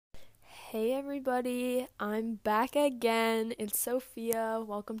Hey everybody, I'm back again. It's Sophia.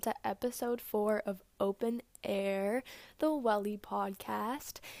 Welcome to episode 4 of Open Air, the Welly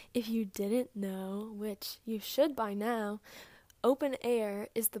podcast. If you didn't know, which you should by now, Open Air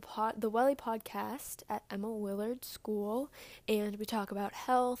is the Welly podcast at Emma Willard School, and we talk about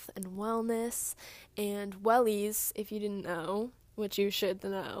health and wellness, and Wellies, if you didn't know, which you should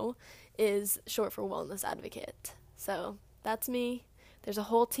know, is short for wellness advocate. So, that's me. There's a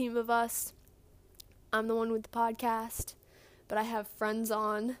whole team of us. I'm the one with the podcast, but I have friends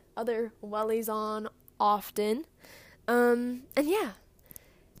on, other wellies on often. And yeah,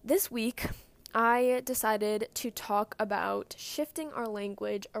 this week I decided to talk about shifting our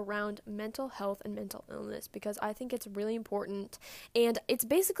language around mental health and mental illness because I think it's really important. And it's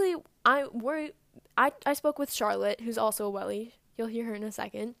basically, I spoke with Charlotte, who's also a welly. You'll hear her in a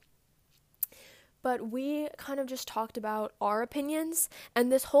second. But we kind of just talked about our opinions,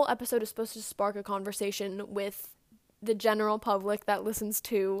 and this whole episode is supposed to spark a conversation with the general public that listens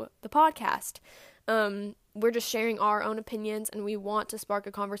to the podcast. We're just sharing our own opinions, and we want to spark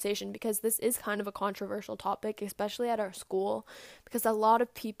a conversation because this is kind of a controversial topic, especially at our school, because a lot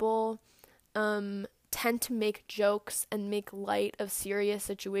of people tend to make jokes and make light of serious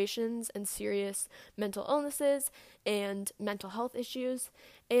situations and serious mental illnesses and mental health issues.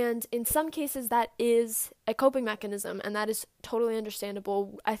 And in some cases, that is a coping mechanism, and that is totally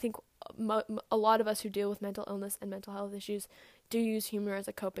understandable. I think a lot of us who deal with mental illness and mental health issues do use humor as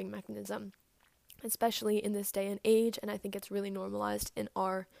a coping mechanism, especially in this day and age, and I think it's really normalized in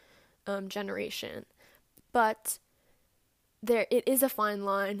our generation. But it is a fine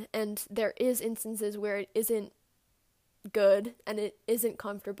line, and there is instances where it isn't good and it isn't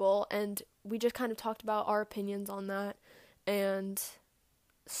comfortable, and we just kind of talked about our opinions on that and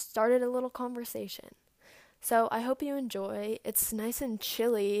started a little conversation. So I hope you enjoy. It's nice and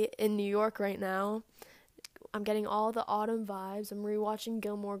chilly in New York right now. I'm getting all the autumn vibes. I'm rewatching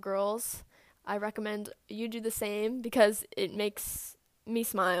Gilmore Girls. I recommend you do the same because it makes me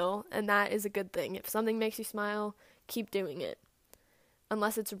smile, and that is a good thing. If something makes you smile, keep doing it.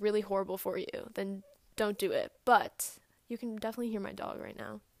 Unless it's really horrible for you, then don't do it. But you can definitely hear my dog right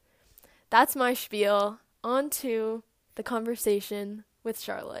now. That's my spiel. On to the conversation with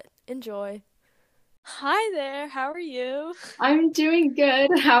Charlotte. Enjoy. Hi there. How are you? I'm doing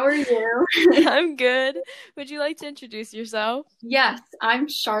good. How are you? I'm good. Would you like to introduce yourself? Yes, I'm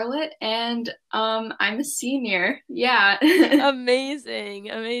Charlotte and I'm a senior. Yeah.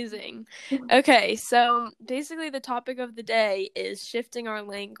 Amazing. Okay, so basically the topic of the day is shifting our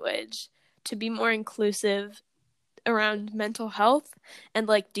language to be more inclusive around mental health and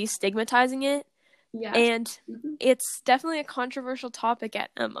like destigmatizing it. Yes. And it's definitely a controversial topic at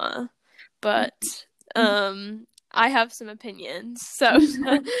Emma, but I have some opinions. So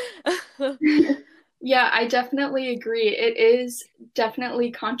Yeah, I definitely agree. It is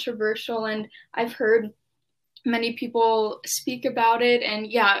definitely controversial, and I've heard many people speak about it, and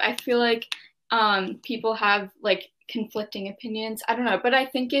yeah, I feel like people have like conflicting opinions. I don't know, but I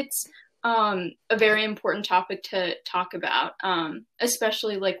think it's a very important topic to talk about,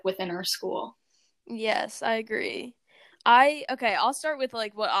 especially like within our school. yes, I agree. I'll start with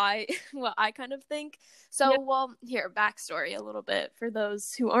like what I what I kind of think. Yeah. So, well, here, backstory a little bit for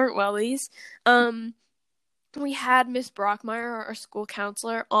those who aren't wellies. We had Miss Brockmeyer, our school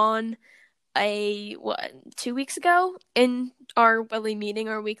counselor, on 2 weeks ago in our welly meeting,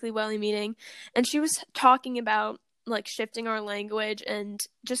 our weekly welly meeting, and she was talking about like shifting our language and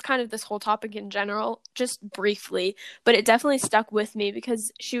just kind of this whole topic in general, just briefly, but it definitely stuck with me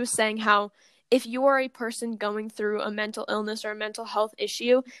because she was saying how if you are a person going through a mental illness or a mental health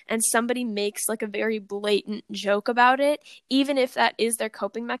issue and somebody makes like a very blatant joke about it, even if that is their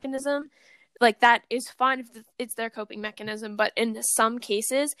coping mechanism, like that is fine if it's their coping mechanism, but in some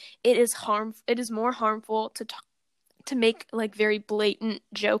cases it is more harmful to make like very blatant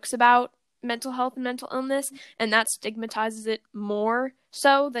jokes about mental health and mental illness, and that stigmatizes it more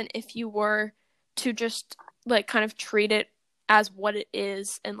so than if you were to just like kind of treat it as what it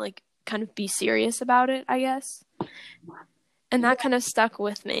is and like kind of be serious about it, I guess. And that kind of stuck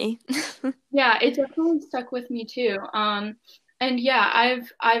with me. Yeah, it definitely stuck with me too. And yeah,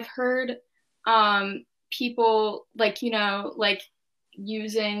 I've heard people like, like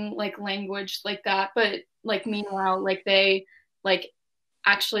using like language like that, but like meanwhile, like they like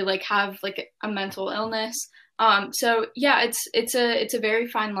actually like have like a mental illness. So yeah, it's a very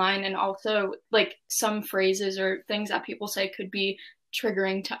fine line, and also like some phrases or things that people say could be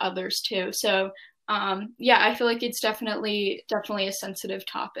triggering to others too. So yeah, I feel like it's definitely a sensitive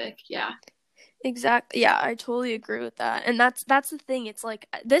topic. Yeah. Exactly. Yeah, I totally agree with that. And that's the thing. It's like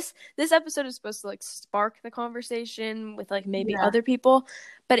this episode is supposed to like spark the conversation with like maybe Yeah. other people,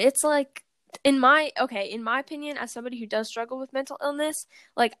 but it's like in my opinion, as somebody who does struggle with mental illness,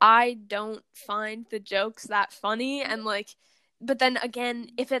 like I don't find the jokes that funny, and like but then again,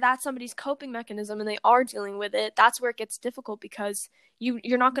 if that's somebody's coping mechanism and they are dealing with it, that's where it gets difficult because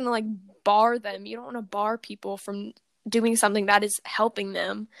you're not going to like bar them. You don't want to bar people from doing something that is helping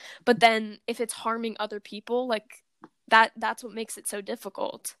them, but then if it's harming other people, like that's what makes it so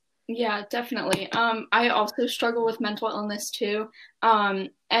difficult. Yeah, definitely. I also struggle with mental illness too.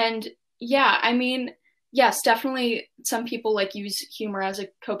 And yeah, I mean, yes, definitely some people like use humor as a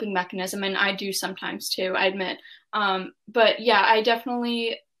coping mechanism, and I do sometimes too, I admit. But yeah, I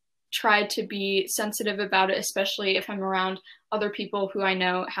definitely try to be sensitive about it, especially if I'm around other people who I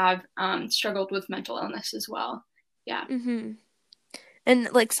know have struggled with mental illness as well. Yeah. Mm-hmm.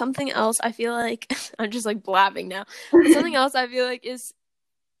 And like something else I feel like I'm just like blabbing now, but something else I feel like is,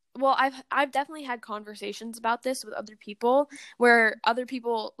 well, I've definitely had conversations about this with other people where other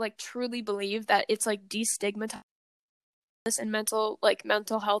people like truly believe that it's like destigmatized and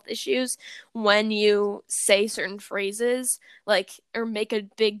mental health issues when you say certain phrases like or make a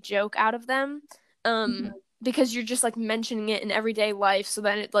big joke out of them, Mhm. because you're just like mentioning it in everyday life, so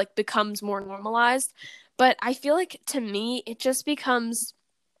then it like becomes more normalized. But I feel like to me it just becomes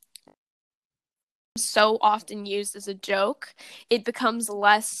so often used as a joke, it becomes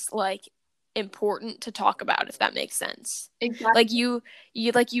less like important to talk about, if that makes sense. Like Exactly. you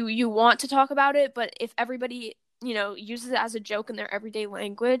want to talk about it, but if everybody, uses it as a joke in their everyday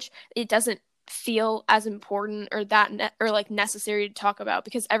language, it doesn't feel as important or or like necessary to talk about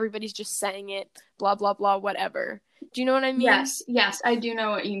because everybody's just saying it, blah blah blah, whatever. Do you know what I mean? Yes, yes, I do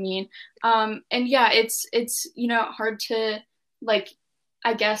know what you mean. And yeah, it's hard to like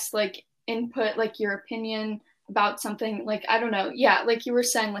I guess like input like your opinion about something like I don't know. Yeah, like you were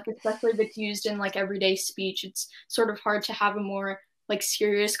saying, like especially if it's used in like everyday speech, it's sort of hard to have a more like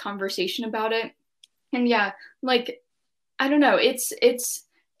serious conversation about it. And yeah, like I don't know. It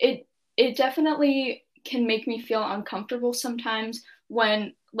it definitely can make me feel uncomfortable sometimes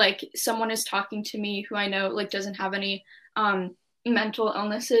when like someone is talking to me who I know like doesn't have any um mental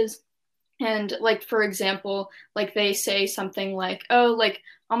illnesses, and like for example like they say something like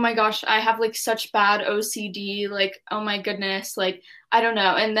oh my gosh, I have like such bad OCD, like oh my goodness, like I don't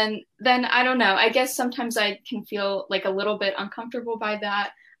know. And then I don't know, I guess sometimes I can feel like a little bit uncomfortable by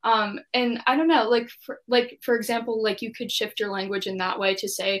that. And I don't know, like for example, like you could shift your language in that way to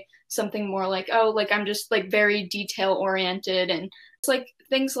say something more like oh like I'm just like very detail oriented, and it's like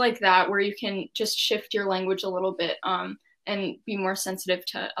things like that where you can just shift your language a little bit and be more sensitive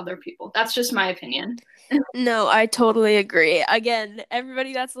to other people. That's just my opinion. No, I totally agree. Again,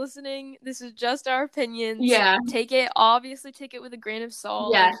 everybody that's listening, this is just our opinions. Yeah, Obviously take it with a grain of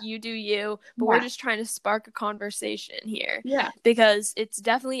salt, yeah, like you do you, but we're yeah, just trying to spark a conversation here yeah, because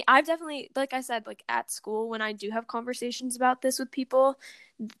I've definitely, like I said, like at school when I do have conversations about this with people,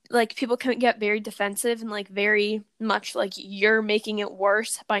 like people can get very defensive and like very much like you're making it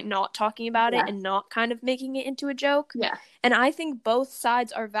worse by not talking about it yeah, and not kind of making it into a joke. yeah, And I think both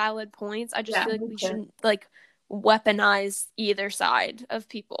sides are valid points. I just yeah, feel like me we too. shouldn't like weaponize either side of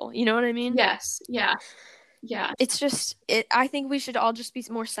people. You know what I mean? Yes, yeah, yeah, It's just I think we should all just be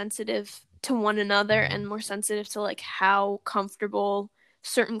more sensitive to one another and more sensitive to like how comfortable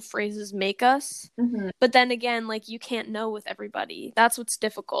certain phrases make us. hmm, But then again, like you can't know with everybody. That's what's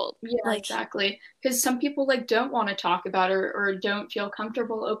difficult. yeah, Like exactly. Because some people like don't want to talk about it, or don't feel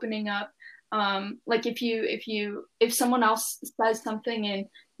comfortable opening up. Like if someone else says something and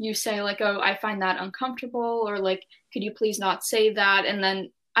you say like, oh, I find that uncomfortable, or like, could you please not say that? And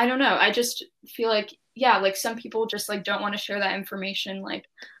then I don't know, I just feel like yeah, like some people just like don't want to share that information like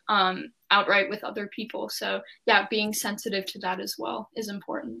outright with other people. So yeah, being sensitive to that as well is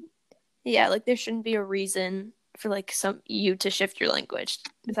important. yeah, like there shouldn't be a reason for like some you to shift your language,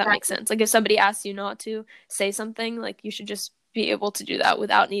 if that makes Exactly. sense. Like if somebody asks you not to say something, like you should just be able to do that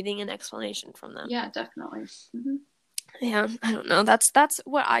without needing an explanation from them. Yeah, definitely. Hmm. Yeah, I don't know. That's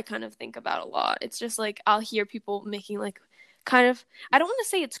what I kind of think about a lot. It's just like I'll hear people making like kind of, I don't want to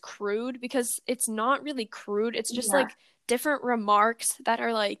say it's crude because it's not really crude. It's just Yeah, like different remarks that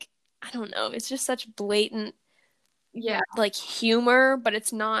are like, I don't know. It's just such blatant yeah, like humor, but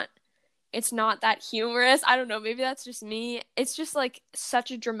it's not that humorous. I don't know. Maybe that's just me. It's just like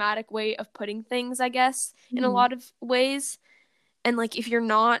such a dramatic way of putting things, I guess, in a mhm. lot of ways. And like if you're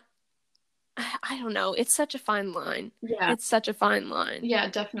not, I don't know. It's such a fine line. Yeah. It's such a fine line. Yeah,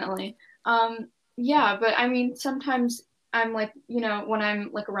 definitely. Yeah, but I mean, sometimes I'm like, when I'm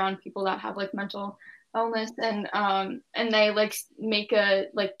like around people that have like mental illness, and they like make a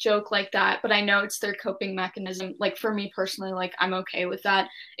like joke like that, but I know it's their coping mechanism. Like for me personally, like I'm okay with that.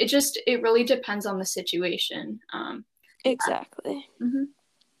 It really depends on the situation. Exactly. Mm-hmm.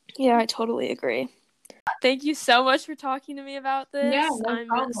 Yeah, I totally agree. Thank you so much for talking to me about Yeah, this. no I'm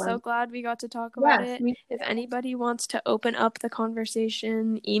so problem. glad we got to talk about Yes, it. me If too. anybody wants to open up the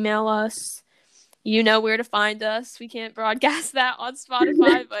conversation, email us. You know where to find us. We can't broadcast that on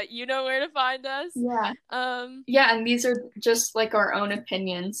Spotify, but you know where to find us. Yeah. Um, Yeah, and these are just like our own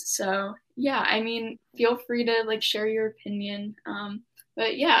opinions. So, yeah, I mean, feel free to like share your opinion.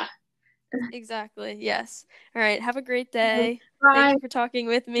 But yeah. exactly. Yes. All right. Have a great day. Thank Bye. you for talking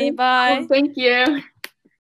with me. Bye. Thank you.